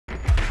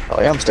Oh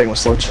yeah, I'm staying with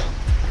Sludge.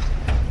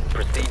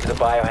 Proceed to the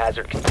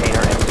biohazard container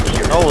and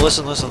secure it. Oh,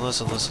 listen. We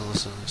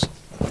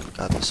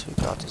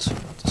got this.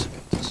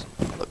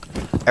 Look,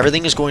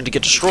 everything is going to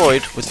get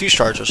destroyed with fuse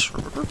charges.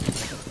 Remember?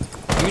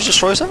 Fuse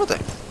destroys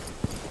everything.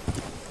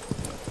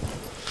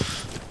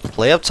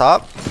 Play up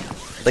top,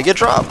 they get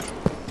dropped.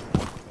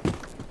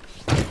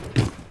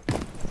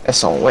 That's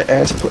some wet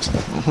ass pussy.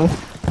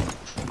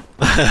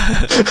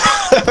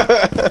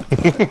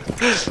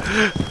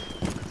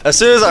 As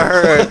soon as I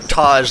heard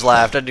Taj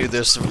laughed, I knew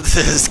this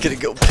is gonna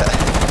go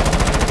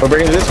bad. We're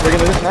bringing this.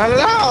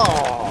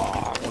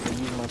 No.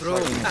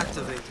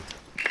 Activated.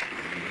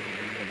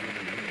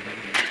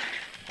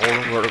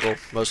 Holding vertical,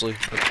 mostly.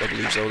 I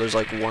believe so. There's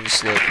like one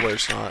slip where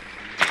it's not.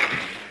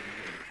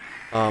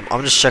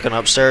 I'm just checking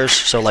upstairs,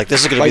 so like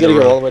this is gonna be the go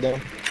room. all the way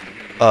down.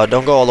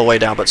 Don't go all the way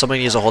down, but somebody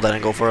needs to hold that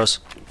angle for us.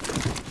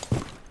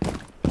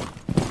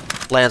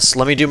 Lance,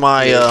 let me do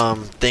my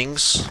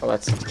things. Oh,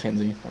 that's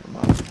Kenzie. Never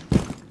mind.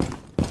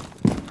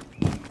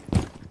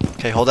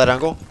 Okay, hold that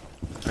angle.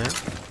 Okay.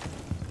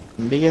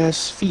 Big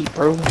ass feet,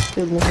 bro.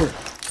 Good lord.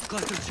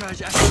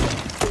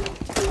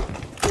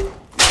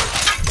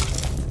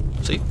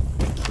 See?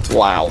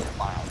 Wow.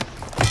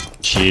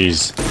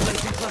 Jeez.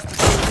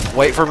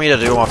 Wait for me to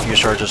do my fuse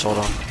charges. Hold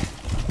on.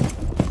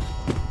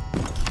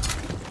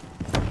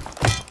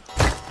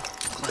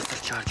 Cluster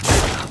charge.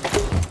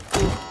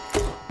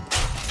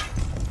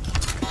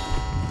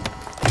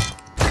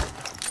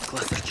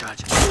 Cluster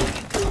charge.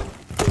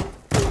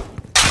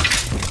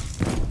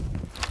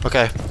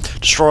 Okay,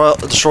 destroy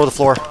the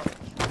floor.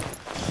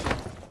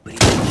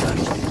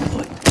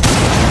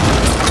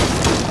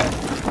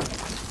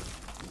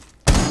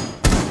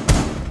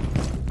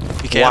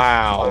 You can.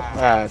 Wow,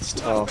 that's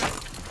tough.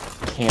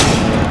 Can't.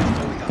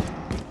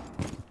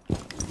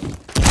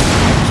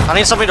 I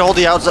need somebody to hold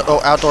the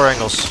outdoor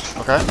angles.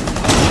 Okay.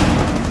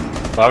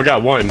 Well, I've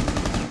got one.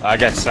 I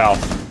got south.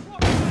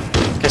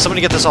 Okay, somebody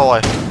get this all the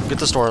way. Get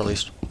this door at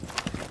least.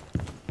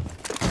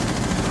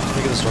 Let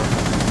me get this door.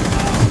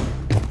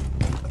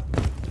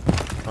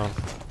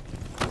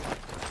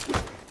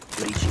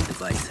 Breaching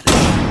device.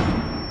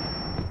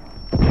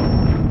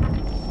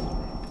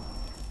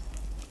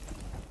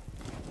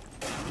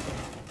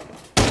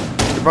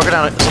 You broke it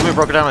down. Somebody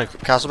broke it down a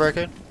castle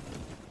barricade.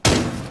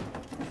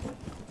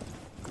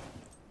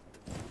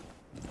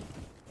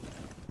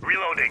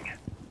 Reloading.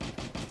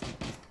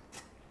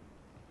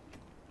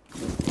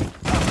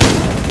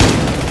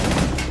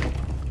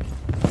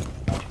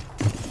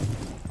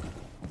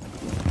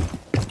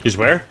 He's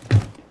where?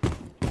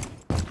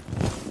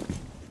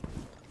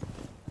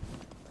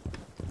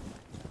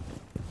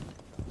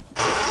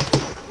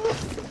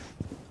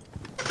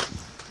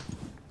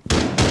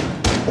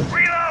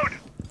 Reload.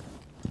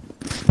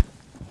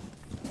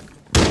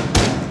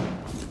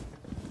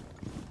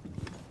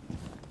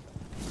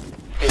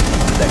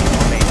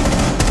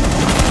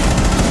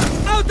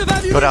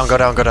 Go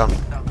down.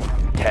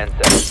 10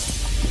 seconds.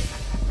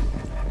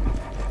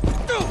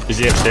 Is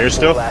he upstairs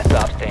still? Last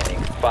stop standing.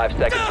 5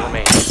 seconds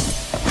remaining.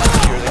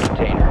 Secure the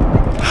container.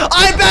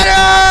 I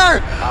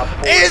better! Op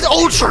 4 It's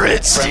Ultra friendly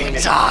Instinct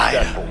mission time!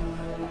 successful.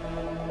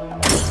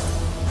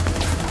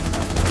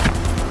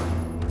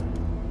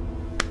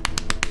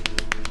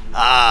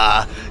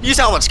 You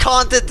see how much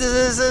content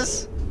this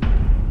is?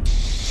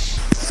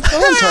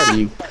 I'm tired of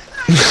you.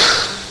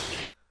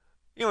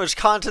 You know how much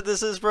content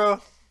this is, bro?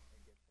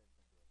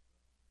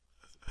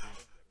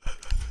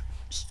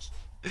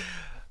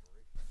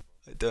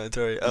 Don't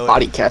worry. Oh,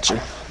 Body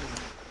catcher.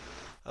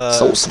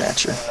 Soul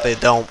snatcher. they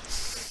don't.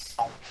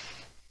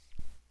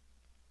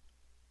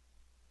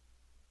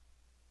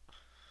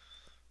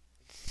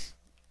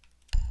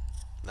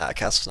 Nah,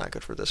 castle's not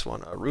good for this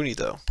one. Aruni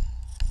though,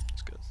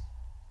 it's good.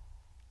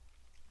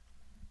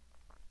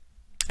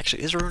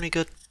 Actually, is Aruni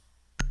good?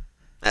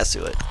 That's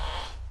too late.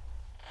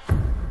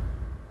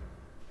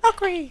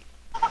 Agree.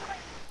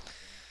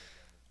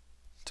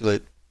 Too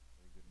late.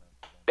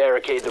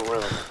 Barricade the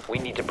room. We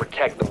need to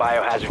protect the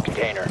biohazard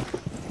container.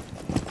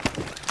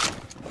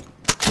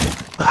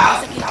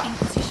 In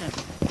position.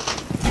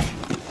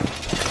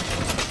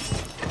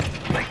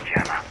 Like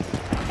jammer.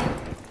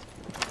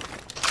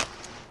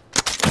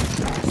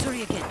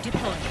 Surrogate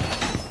deployed.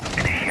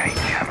 Initiate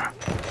jammer.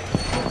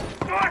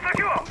 Door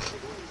secure.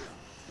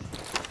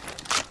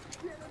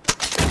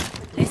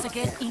 Laser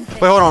gate in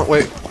place. Wait, hold on.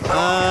 Wait.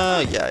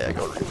 Yeah.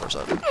 Go reinforce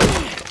that.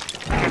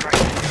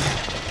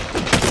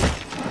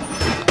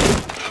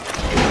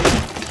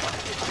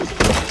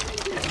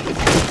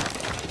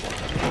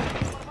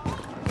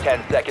 10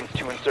 seconds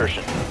to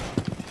insertion.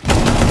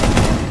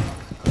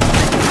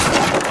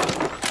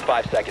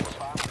 5 seconds.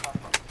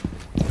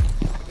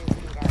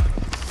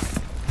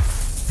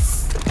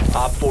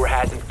 Op 4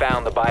 hasn't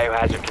found the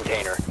biohazard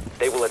container.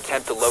 They will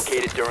attempt to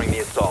locate it during the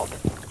assault.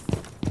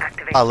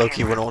 I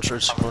low-key went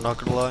ultras, I'm not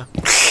gonna lie.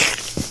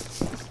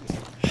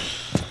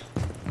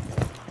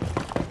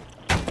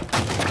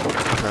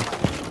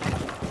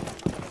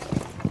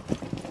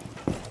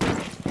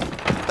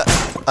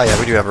 Oh yeah,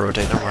 we do have a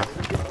rotate, never mind.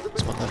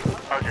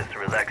 I'll just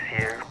relax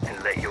here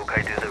and let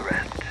Yokai do the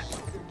rest.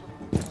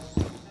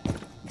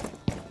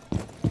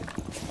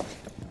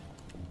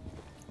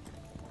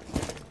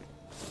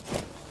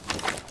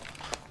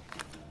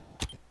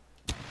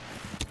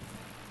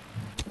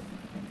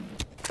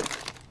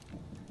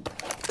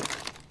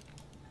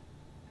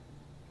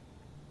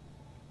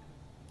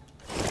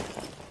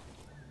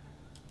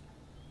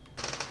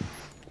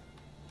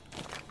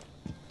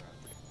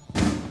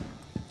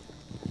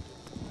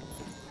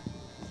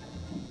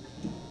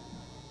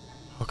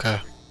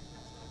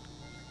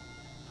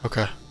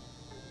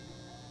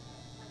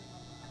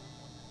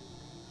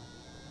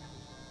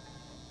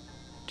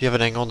 Do you have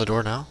an angle on the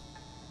door now?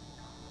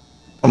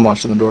 I'm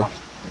watching the door.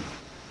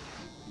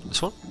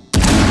 This one?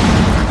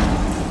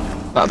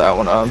 Not that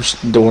one.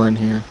 Just the door in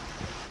here.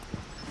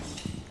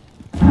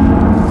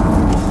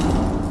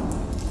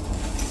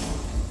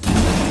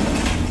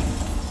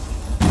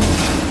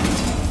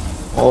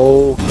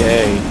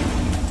 Okay.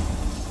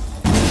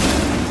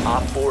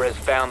 Op 4 has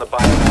found the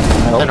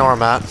biohazard. I know where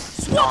I'm at.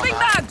 Swapping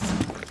bags!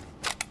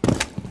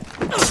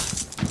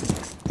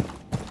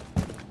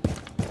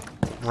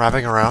 I'm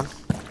wrapping around.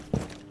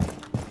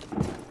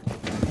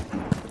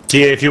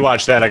 Tia, if you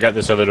watch that, I got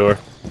this other door.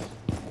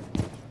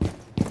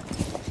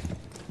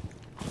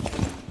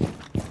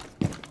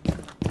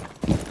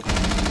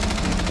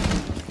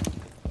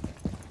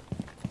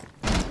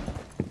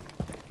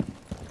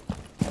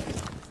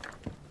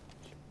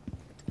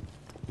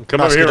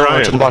 Come over here, Basket,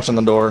 I'm Ryan. watching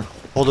the door.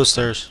 Hold those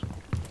stairs.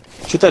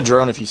 Shoot that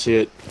drone if you see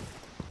it.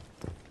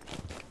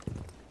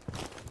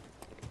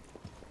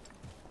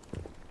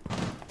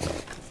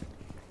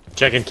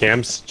 Checking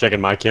cams.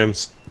 Checking my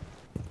cams.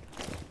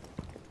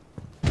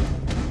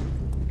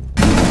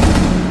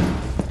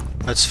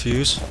 That's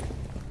Fuse.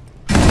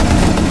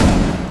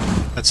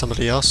 That's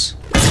somebody else.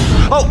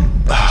 Oh!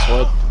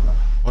 What?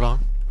 Hold on.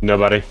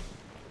 Nobody.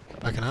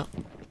 Backing up.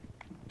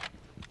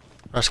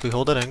 Can we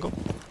hold that angle?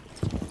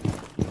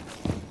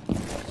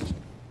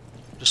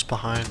 Just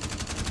behind.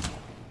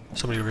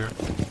 Somebody over here.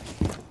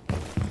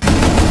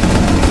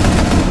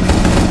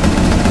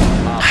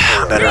 Op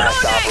 4, Better.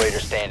 last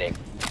operator standing.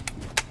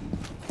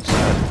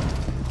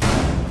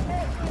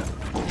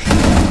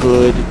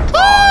 Good.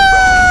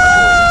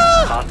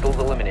 Hostiles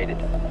eliminated.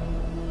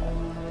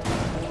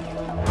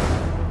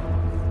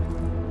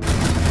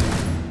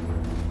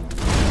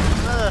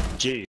 Gee.